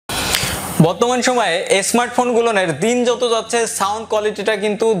বর্তমান সময়ে স্মার্টফোনগুলোর দিন যত যাচ্ছে সাউন্ড কোয়ালিটিটা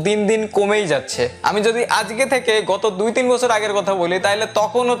কিন্তু দিন দিন কমেই যাচ্ছে। আমি যদি আজকে থেকে গত 2-3 বছর আগের কথা বলি তাহলে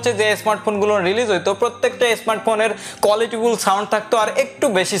তখন হচ্ছে যে স্মার্টফোনগুলো রিলিজ হইতো প্রত্যেকটা স্মার্টফোনের কোয়ালিটিফুল সাউন্ড থাকতো আর একটু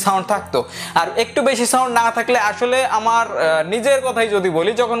বেশি সাউন্ড থাকতো। আর একটু বেশি সাউন্ড না থাকলে আসলে আমার নিজের কথাই যদি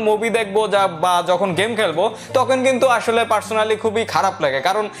বলি, যখন মুভি দেখবো বা যখন গেম খেলবো তখন কিন্তু আসলে পার্সোনালি খুবই খারাপ লাগে,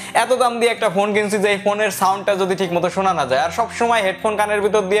 কারণ এত দাম দিয়ে একটা ফোন কিনছি যে এই ফোনের সাউন্ডটা যদি ঠিক মতো শোনা না যায়, আর সবসময় হেডফোন কানের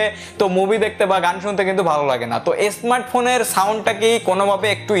ভিতর দিয়ে তো মুভি দেখতে বা গান শুনতে কিন্তু ভালো লাগে না। তো স্মার্টফোনের সাউন্ডটা কি কোনোভাবে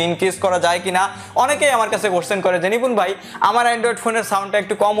একটু ইনক্রিজ করা যায় কিনা অনেকেই আমার কাছে কোশ্চেন করে যে নিপুন ভাই আমার অ্যান্ড্রয়েড ফোনের সাউন্ডটা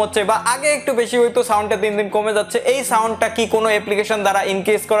একটু কম হচ্ছে বা আগে একটু বেশি হইতো, সাউন্ডটা দিন দিন কমে যাচ্ছে, এই সাউন্ডটা কি কোনো অ্যাপ্লিকেশন দ্বারা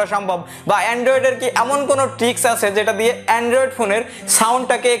ইনক্রিজ করা সম্ভব বা অ্যান্ড্রয়েডের কি এমন কোনো ট্রিক্স আছে যেটা দিয়ে অ্যান্ড্রয়েড ফোনের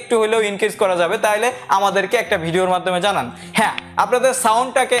সাউন্ডটাকে একটু হলেও ইনক্রিজ করা যাবে? তাহলে আমাদেরকে একটা ভিডিওর মাধ্যমে জানান। হ্যাঁ, আপনাদের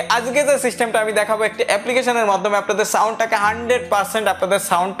সাউন্ডটাকে আজকে যে সিস্টেমটা আমি দেখাবো একটি অ্যাপ্লিকেশনের মাধ্যমে আপনাদের সাউন্ডটাকে 100% আপনাদের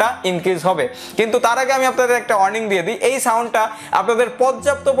সাউন্ডটা ইনক্রিজ হবে। কিন্তু তার আগে আমি আপনাদের একটা ওয়ার্নিং দিয়ে দিই, এই সাউন্ডটা আপনাদের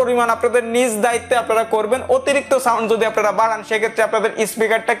পর্যাপ্ত পরিমাণ আপনাদের নিজ দায়িত্বে আপনারা করবেন। অতিরিক্ত সাউন্ড যদি আপনারা বাড়ান সেক্ষেত্রে আপনাদের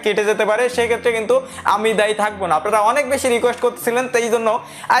স্পিকারটা কেটে যেতে পারে, সেক্ষেত্রে কিন্তু আমি দায়ী থাকবো না। আপনারা অনেক বেশি রিকোয়েস্ট করতেছিলেন, তাই জন্য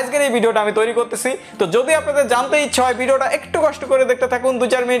আজকের এই ভিডিওটা আমি তৈরি করতেছি। তো যদি আপনাদের জানতে ইচ্ছা হয় ভিডিওটা একটু কষ্ট করে দেখতে থাকুন,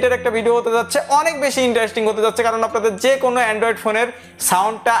 2-4 মিনিটের একটা ভিডিও হতে যাচ্ছে, অনেক বেশি ইন্টারেস্টিং হতে যাচ্ছে, কারণ আপনাদের যে কোনো অ্যান্ড্রয়েড ফোনের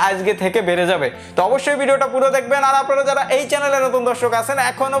সাউন্ডটা আজকে থেকে বেড়ে যাবে। তো অবশ্যই ভিডিওটা পুরো দেখবেন। আর আপনারা যারা এই চ্যানেলে নতুন দর্শক আছেন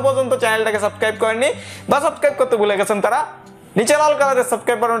এখনো পর্যন্ত চ্যানেলটাকে সাবস্ক্রাইব করেননি বা সাবস্ক্রাইব করতে ভুলে গেছেন, তারা নিচে লাল কালারের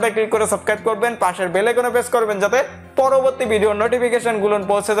সাবস্ক্রাইব বাটনটা ক্লিক করে সাবস্ক্রাইব করবেন, পাশের বেল আইকনে প্রেস করবেন যাতে পরবর্তী ভিডিওর নোটিফিকেশনগুলো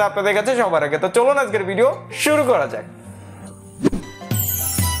পৌঁছে যায় আপনাদের কাছে সবার আগে। তো চলুন আজকের ভিডিও শুরু করা যাক।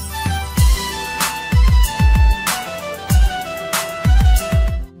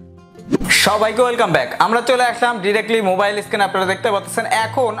 সবাইকে ওয়েলকাম ব্যাক। আমরা চলে আসলাম ডিরেক্টলি মোবাইল স্ক্রিন। আপনারা দেখতে পাচ্ছেন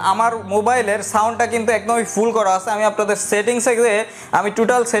এখন আমার মোবাইলের সাউন্ডটা কিন্তু একদমই ফুল করা আছে। আমি আপনাদের সেটিংসে গিয়ে আমি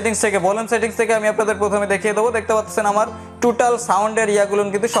টোটাল সেটিংস থেকে ভলিউম সেটিংস থেকে আমি আপনাদের প্রথমে দেখিয়ে দেবো। দেখতে পাচ্ছেন আমার টোটাল সাউন্ডের ইয়াগুলো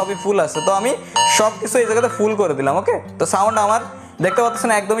কিন্তু সবই ফুল আছে। তো আমি সব কিছু এই জায়গাতে ফুল করে দিলাম। ওকে, তো সাউন্ড আমার দেখতে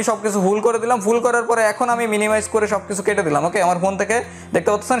পাচ্ছেন একদমই সবকিছু ফুল করে দিলাম। ফুল করার পরে এখন আমি মিনিমাইজ করে সবকিছু কেটে দিলাম। ওকে, আমার ফোন থেকে দেখতে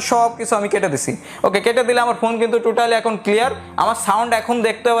পাচ্ছেন সব কিছু আমি কেটে দিছি। ওকে, কেটে দিলে আমার ফোন কিন্তু টোটালি এখন ক্লিয়ার। আমার সাউন্ড এখন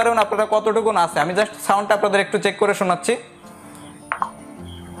দেখতে পারবেন আপনারা কতটুকু আছে। আমি জাস্ট সাউন্ডটা আপনাদের একটু চেক করে শোনাচ্ছি।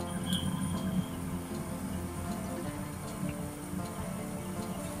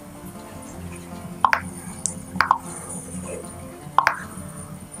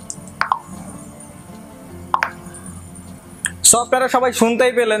 সো আপনারা সবাই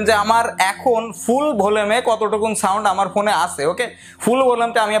শুনতেই পেলেন যে আমার এখন ফুল ভলিউমে কতটুকুন সাউন্ড আমার ফোনে আছে। ওকে, ফুল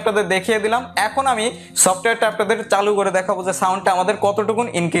ভলিউমটা আমি আপনাদের দেখিয়ে দিলাম। এখন আমি সফটওয়্যারটা আপনাদের চালু করে দেখাবো যে সাউন্ডটা আমাদের কতটুকুন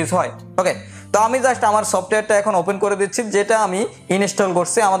ইনক্রিজ হয়। ওকে, তো আমি জাস্ট আমার সফটওয়্যারটা এখন ওপেন করে দিচ্ছি, যেটা আমি ইনস্টল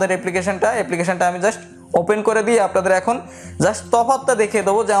করছি আমাদের অ্যাপ্লিকেশনটা আমি জাস্ট ওপেন করে দিয়ে আপনাদের এখন জাস্ট তফাৎটা দেখিয়ে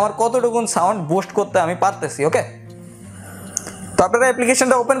দেবো যে আমার কতটুকুন সাউন্ড বুস্ট করতে আমি পারতেছি। ওকে, তো আপনারা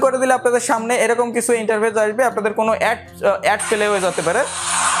অ্যাপ্লিকেশনটা ওপেন করে দিলে আপনাদের সামনে এরকম কিছু ইন্টারফেস আসবে। আপনাদের কোনো অ্যাড প্লে হয়ে যেতে পারে।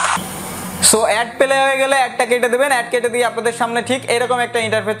 সো অ্যাড প্লে হয়ে গেলে অ্যাডটা কেটে দেবেন। অ্যাড কেটে দিয়ে আপনাদের সামনে ঠিক এরকম একটা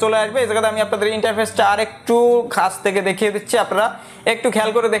ইন্টারফেস চলে আসবে। এই জায়গাতে আমি আপনাদের ইন্টারফেসটা আর একটু কাছ থেকে দেখিয়ে দিচ্ছি, আপনারা একটু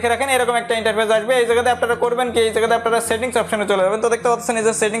খেয়াল করে দেখে রাখেন। এরকম একটা ইন্টারফেস আসবে। এই জায়গাতে আপনারা করবেন কি, এই জায়গাতে আপনারা সেটিংস অপশনে চলে যাবেন। তো দেখতে পাচ্ছেন এই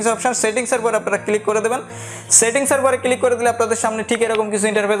যে সেটিংস অপশন, সেটিংসের পরে আপনারা ক্লিক করে দেবেন। সেটিংসের পরে ক্লিক করে দিলে আপনাদের সামনে ঠিক এরকম কিছু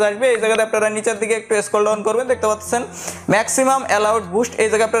ইন্টারফেস আসবে। এই জায়গাতে আপনারা নিচের দিকে একটু স্ক্রল ডাউন করবেন। দেখতে পাচ্ছেন ম্যাক্সিমাম অ্যালাউড বুস্ট, এই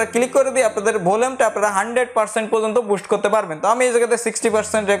জায়গায় আপনারা ক্লিক করে দিয়ে আপনাদের ভলিউমটা আপনারা 100% পর্যন্ত বুস্ট করতে পারবেন। তো আমি এই জায়গাতে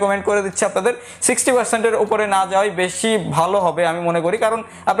 60% রেকমেন্ড করে দিচ্ছি। আপনাদের 60%-এর উপরে না যাওয়াই বেশি ভালো হবে আমি মনে করি, কারণ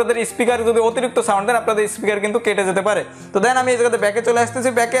আপনাদের স্পিকার যদি অতিরিক্ত সাউন্ড দেন আপনাদের স্পিকার কিন্তু কেটে যেতে পারে। তো দেন আমি এই জায়গাতে ব্যাকে চলে আসতেছি।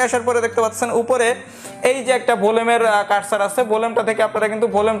 ব্যাকে আসার পরে দেখতে পাচ্ছেন উপরে এই যে একটা ভলিউমের কার্সার আছে, ভলিউমটা থেকে আপনারা কিন্তু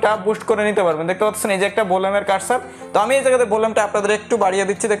ভলিউমটা বুস্ট করে নিতে পারবেন। দেখতে পাচ্ছেন এই যে একটা ভলিউমের কার্সার। তো আমি এই জায়গাতে ভলিউমটা আপনাদের একটু বাড়িয়ে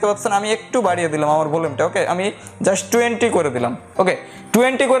দিচ্ছি। দেখতে পাচ্ছেন আমি একটু বাড়িয়ে দিলাম আমার ভলিউমটা। ওকে, আমি জাস্ট 20 করে দিলাম। ওকে,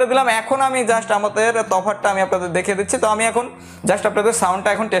 20 করে দিলাম। এখন আমি জাস্ট আমাদের তফাৎটা আমি আপনাদের দেখিয়ে দিচ্ছি। তো আমি এখন জাস্ট আপনাদের সাউন্ডটা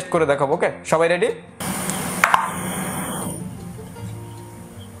এখন টেস্ট করে দেখাবো। ওকে, সবাই রেডি?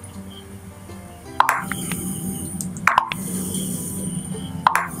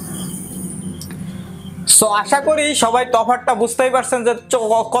 সো আশা করি সবাই তফাৎটা বুঝতেই পারছেন যে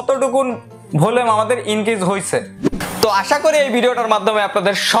কতটুকুন ভলিউম আমাদের ইনক্রিজ হয়েছে। তো আশা করি এই ভিডিওটার মাধ্যমে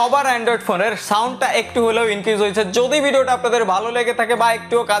আপনাদের সবার অ্যান্ড্রয়েড ফোনের সাউন্ডটা একটু হলেও ইনক্রিজ হয়েছে। যদি ভিডিওটা আপনাদের ভালো লেগে থাকে বা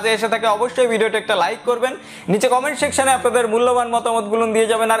একটুও কাজে এসে থাকে অবশ্যই ভিডিওটা একটা লাইক করবেন, নিচে কমেন্ট সেকশনে আপনাদের মূল্যবান মতামতগুলো দিয়ে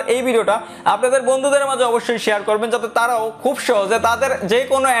যাবেন, আর এই ভিডিওটা আপনাদের বন্ধুদের মাঝে অবশ্যই শেয়ার করবেন যাতে তারাও খুব সহজে তাদের যে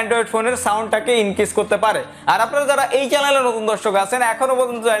কোনো অ্যান্ড্রয়েড ফোনের সাউন্ডটাকে ইনক্রিজ করতে পারে। আর আপনারা যারা এই চ্যানেলে নতুন দর্শক আছেন এখনো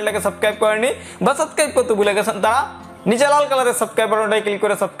পর্যন্ত চ্যানেলটাকে সাবস্ক্রাইব করেননি বা সাবস্ক্রাইব করতে ভুলে গেছেন, তারা নিচে লাল কালারের সাবস্ক্রাইব বাটনটায় ক্লিক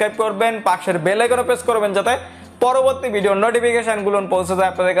করে সাবস্ক্রাইব করবেন, পাশের বেল আইকনে প্রেস করবেন যাতে পরবর্তী ভিডিও নোটিফিকেশনগুলো পৌঁছে যায়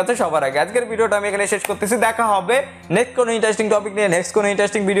আপনাদের কাছে সবার আগে। আজকের ভিডিওটা আমি এখানে শেষ করতেছি। দেখা হবে নেক্সট কোনো ইন্টারেস্টিং টপিক নিয়ে, নেক্সট কোনো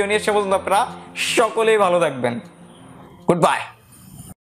ইন্টারেস্টিং ভিডিও নিয়ে। সে পর্যন্ত আপনারা সকলেই ভালো থাকবেন। Good bye.